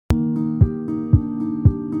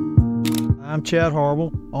I'm Chad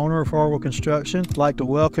Harvell, owner of Harvell Construction. I'd like to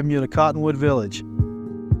welcome you to Cottonwood Village.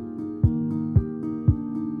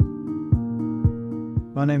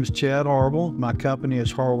 My name is Chad Harvell. My company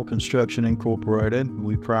is Harvell Construction Incorporated.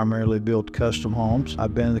 We primarily build custom homes.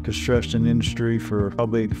 I've been in the construction industry for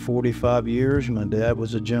probably 45 years. My dad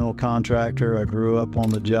was a general contractor. I grew up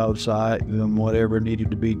on the job site doing whatever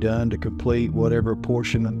needed to be done to complete whatever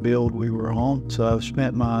portion of build we were on. So I've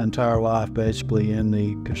spent my entire life basically in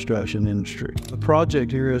the construction industry. The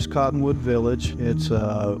project here is Cottonwood Village.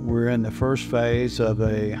 We're in the first phase of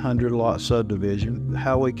a 100-lot subdivision.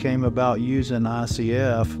 How we came about using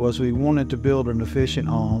ICF was we wanted to build an efficient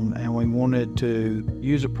home, and we wanted to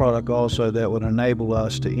use a product also that would enable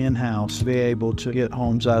us to in-house be able to get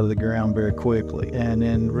homes out of the ground very quickly. And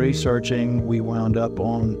in researching, we wound up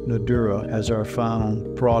on Nudura as our final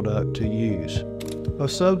product to use. A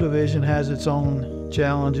subdivision has its own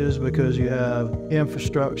challenges because you have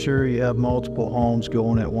infrastructure, you have multiple homes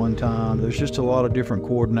going at one time. There's just a lot of different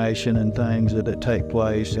coordination and things that take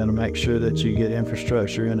place, and to make sure that you get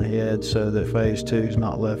infrastructure in ahead so that phase 2 is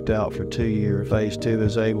not left out for 2 years. Phase 2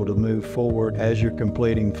 is able to move forward as you're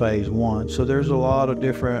completing phase 1. So there's a lot of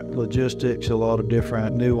different logistics, a lot of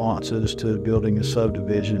different nuances to building a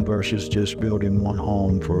subdivision versus just building one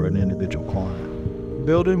home for an individual client.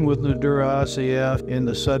 Building with Nudura ICF in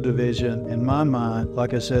the subdivision, in my mind,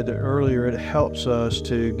 like I said earlier, it helps us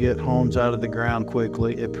to get homes out of the ground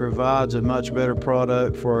quickly. It provides a much better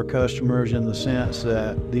product for our customers in the sense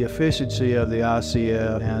that the efficiency of the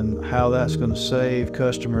ICF and how that's going to save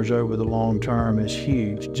customers over the long term is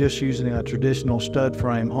huge. Just using a traditional stud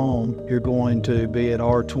frame home, you're going to be at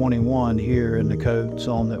R21 here in the code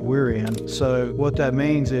zone that we're in. So what that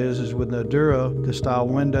means is with Nudura, the style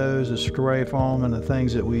windows, the spray foam, and the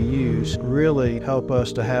things that we use really help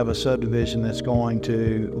us to have a subdivision that's going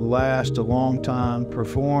to last a long time,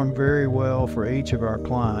 perform very well for each of our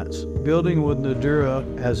clients. Building with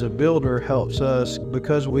Nudura as a builder helps us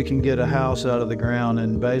because we can get a house out of the ground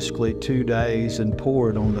in basically 2 days and pour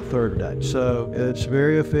it on the 3rd day. So it's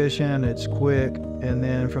very efficient, it's quick, and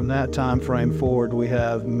then from that time frame forward, we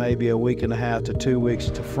have maybe a week and a half to 2 weeks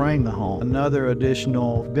to frame the home. Another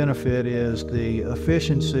additional benefit is the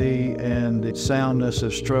efficiency and the soundness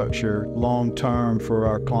of structure long term for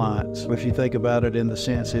our clients. If you think about it in the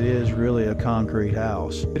sense it is really a concrete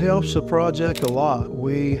house. It helps the project a lot.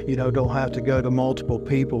 We, don't have to go to multiple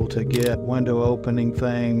people to get window opening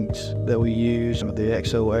things that we use. The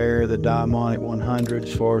XO Air, the Diamonic 100,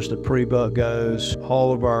 as far as the pre-buck goes,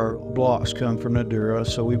 all of our blocks come from Nudura,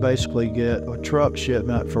 so we basically get a truck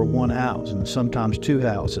shipment for one house and sometimes 2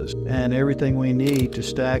 houses. And everything we need to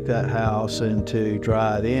stack that house and to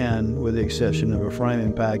dry it in, with the exception of a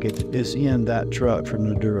framing package, is in that truck from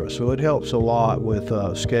Nudura. So it helps a lot with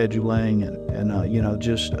scheduling and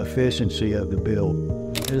just efficiency of the build.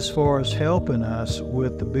 As far as helping us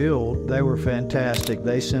with the build, they were fantastic.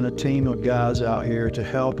 They sent a team of guys out here to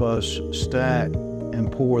help us stack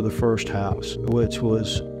and pour the first house, which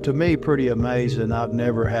was, to me, pretty amazing. I've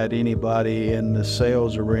never had anybody in the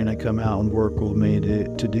sales arena come out and work with me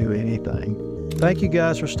to do anything. Thank you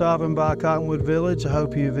guys for stopping by Cottonwood Village. I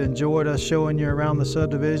hope you've enjoyed us showing you around the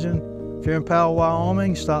subdivision. If you're in Powell,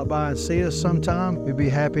 Wyoming, stop by and see us sometime. We'd be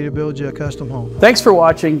happy to build you a custom home. Thanks for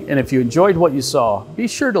watching, and if you enjoyed what you saw, be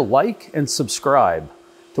sure to like and subscribe.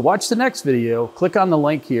 To watch the next video, click on the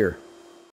link here.